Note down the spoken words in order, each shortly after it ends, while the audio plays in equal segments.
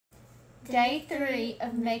Day 3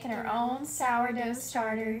 of making our own sourdough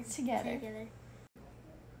starter together. It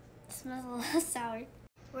smells a little sour.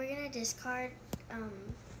 We're gonna discard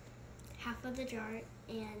half of the jar,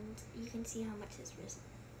 and you can see how much is risen.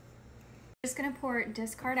 We're just gonna pour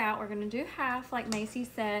discard out. We're gonna do half like Macy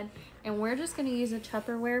said, and we're just gonna use a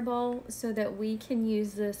Tupperware bowl so that we can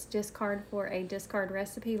use this discard for a discard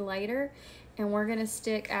recipe later, and we're gonna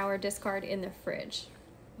stick our discard in the fridge.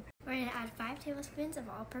 We're gonna add 5 tablespoons of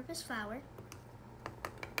all-purpose flour.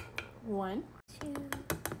 1, 2,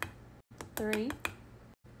 3,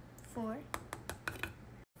 4,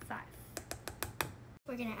 5.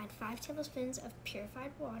 We're gonna add 5 tablespoons of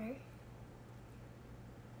purified water.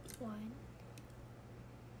 1,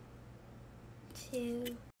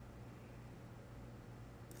 2,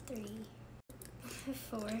 3,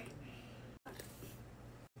 4.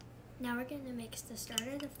 Now we're gonna mix the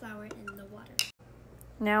starter, the flour, and the water.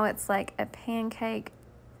 Now it's like a pancake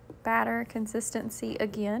batter consistency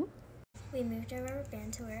again. We moved our rubber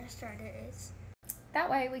band to where our starter is. That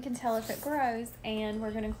way we can tell if it grows, and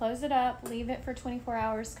we're gonna close it up, leave it for 24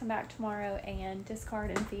 hours, come back tomorrow and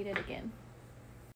discard and feed it again.